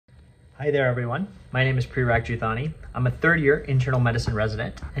Hi there everyone, my name is Prerak. I'm a third-year internal medicine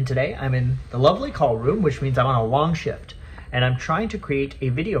resident, and today I'm in the lovely call room, which means I'm on a long shift, and I'm trying to create a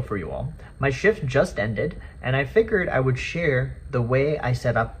video for you all. My shift just ended, and I figured I would share the way I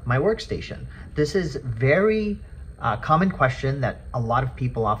set up my workstation. This is very common question that a lot of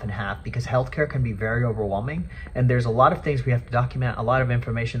people often have because healthcare can be very overwhelming and there's a lot of things we have to document, a lot of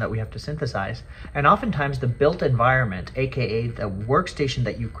information that we have to synthesize. And oftentimes the built environment, AKA the workstation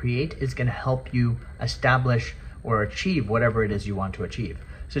that you create, is gonna help you establish or achieve whatever it is you want to achieve.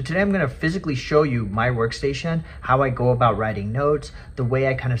 So today I'm gonna physically show you my workstation, how I go about writing notes, the way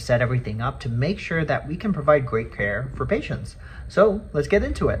I kind of set everything up to make sure that we can provide great care for patients. So let's get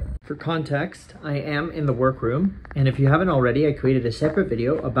into it. For context, I am in the workroom, and if you haven't already, I created a separate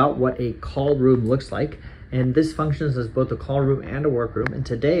video about what a call room looks like, and this functions as both a call room and a workroom, and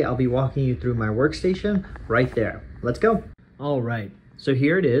today I'll be walking you through my workstation right there. Let's go. All right, so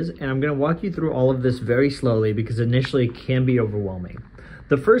here it is, and I'm gonna walk you through all of this very slowly because initially it can be overwhelming.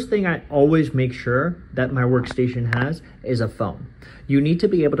 The first thing I always make sure that my workstation has is a phone. You need to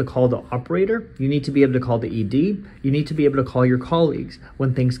be able to call the operator, you need to be able to call the ED, you need to be able to call your colleagues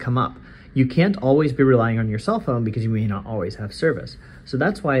when things come up. You can't always be relying on your cell phone because you may not always have service. So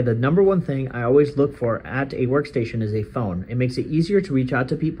that's why the number one thing I always look for at a workstation is a phone. It makes it easier to reach out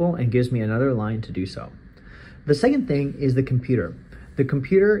to people and gives me another line to do so. The second thing is the computer. The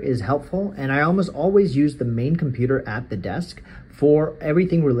computer is helpful, and I almost always use the main computer at the desk for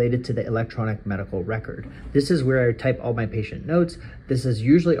everything related to the electronic medical record. This is where I type all my patient notes. This is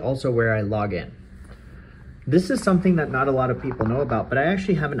usually also where I log in. This is something that not a lot of people know about, but I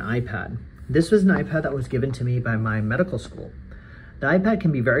actually have an iPad. This was an iPad that was given to me by my medical school. The iPad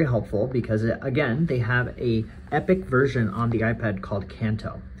can be very helpful because, again, they have a epic version on the iPad called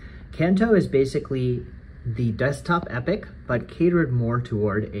Canto. Canto is basically the desktop Epic, but catered more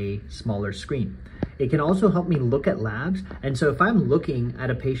toward a smaller screen. It can also help me look at labs, and so if I'm looking at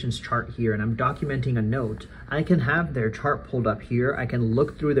a patient's chart here and I'm documenting a note, I can have their chart pulled up here, I can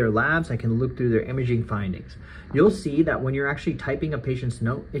look through their labs, I can look through their imaging findings. You'll see that when you're actually typing a patient's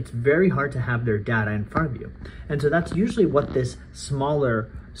note, it's very hard to have their data in front of you. And so that's usually what this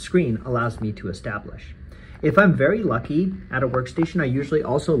smaller screen allows me to establish. If I'm very lucky at a workstation, I usually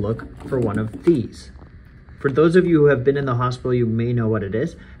also look for one of these. For those of you who have been in the hospital, you may know what it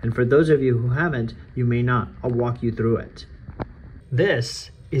is. And for those of you who haven't, you may not. I'll walk you through it.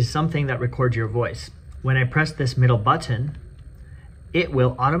 This is something that records your voice. When I press this middle button, it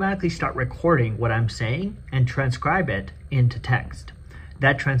will automatically start recording what I'm saying and transcribe it into text.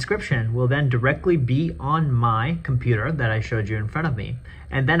 That transcription will then directly be on my computer that I showed you in front of me.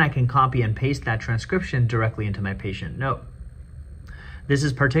 And then I can copy and paste that transcription directly into my patient note. This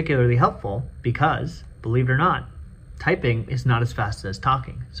is particularly helpful because, believe it or not, typing is not as fast as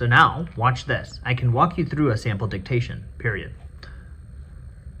talking. So now, watch this. I can walk you through a sample dictation, period.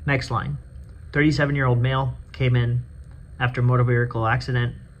 Next line. 37-year-old male came in after motor vehicle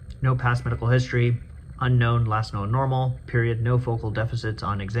accident, no past medical history, unknown, last known normal, period, no focal deficits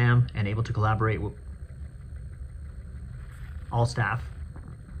on exam, and able to collaborate with all staff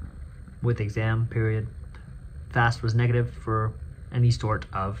with exam, period. Fast was negative for any sort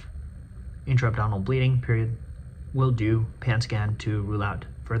of intra-abdominal bleeding, period. Will do pan scan to rule out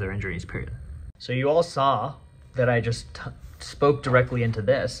further injuries, period. So you all saw that I just spoke directly into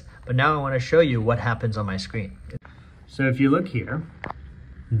this, but now I want to show you what happens on my screen. So if you look here,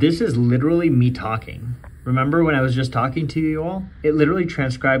 this is literally me talking. Remember when I was just talking to you all? It literally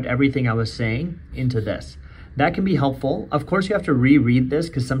transcribed everything I was saying into this. That can be helpful. Of course, you have to reread this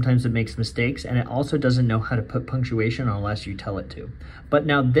because sometimes it makes mistakes, and it also doesn't know how to put punctuation unless you tell it to. But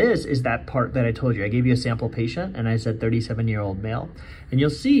now this is that part that I told you. I gave you a sample patient and I said 37-year-old male, and you'll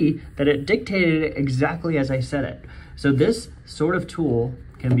see that it dictated it exactly as I said it. So this sort of tool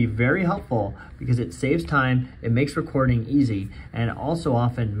can be very helpful because it saves time, it makes recording easy, and it also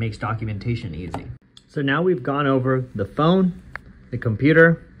often makes documentation easy. So now we've gone over the phone, the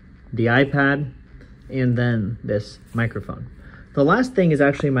computer, the iPad, and then this microphone. The last thing is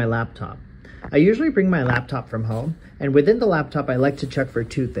actually my laptop. I usually bring my laptop from home, and within the laptop I like to check for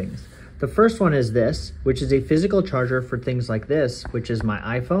two things. The first one is this, which is a physical charger for things like this, which is my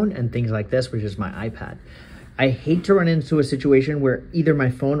iPhone, and things like this, which is my iPad. I hate to run into a situation where either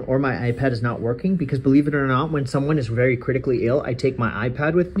my phone or my iPad is not working because, believe it or not, when someone is very critically ill, I take my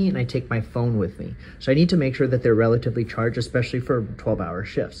iPad with me and I take my phone with me. So I need to make sure that they're relatively charged, especially for 12-hour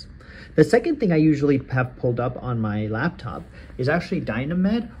shifts. The second thing I usually have pulled up on my laptop is actually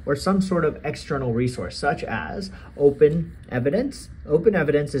Dynamed or some sort of external resource, such as OpenEvidence.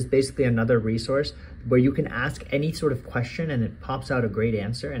 OpenEvidence is basically another resource where you can ask any sort of question and it pops out a great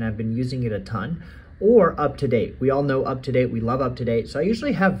answer, and I've been using it a ton. Or UpToDate. We all know UpToDate, we love UpToDate. So I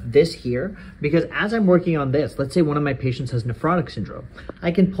usually have this here because as I'm working on this, let's say one of my patients has nephrotic syndrome. I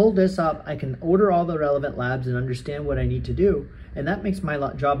can pull this up, I can order all the relevant labs and understand what I need to do. And that makes my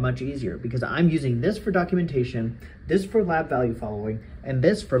job much easier because I'm using this for documentation, this for lab value following, and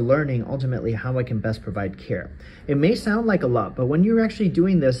this for learning ultimately how I can best provide care. It may sound like a lot, but when you're actually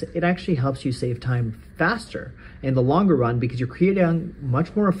doing this, it actually helps you save time faster in the longer run because you're creating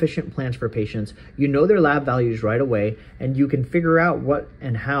much more efficient plans for patients. You know their lab values right away, and you can figure out what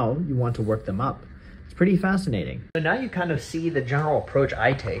and how you want to work them up. It's pretty fascinating. So now you kind of see the general approach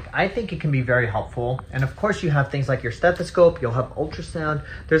I take. I think it can be very helpful. And of course you have things like your stethoscope, you'll have ultrasound.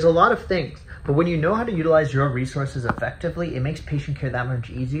 There's a lot of things, but when you know how to utilize your resources effectively, it makes patient care that much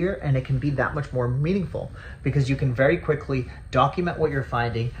easier, and it can be that much more meaningful because you can very quickly document what you're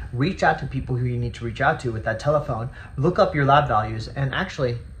finding, reach out to people who you need to reach out to with that telephone, look up your lab values, and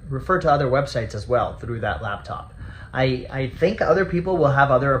actually refer to other websites as well through that laptop. I think other people will have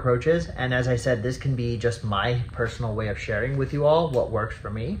other approaches, and as I said, this can be just my personal way of sharing with you all what works for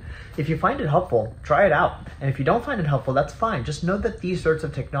me. If you find it helpful, try it out. And if you don't find it helpful, that's fine. Just know that these sorts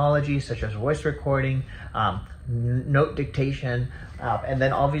of technologies such as voice recording, note dictation, and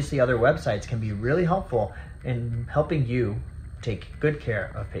then obviously other websites can be really helpful in helping you take good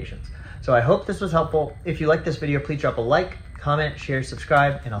care of patients. So I hope this was helpful. If you like this video, please drop a like, comment, share,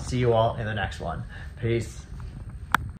 subscribe, and I'll see you all in the next one. Peace.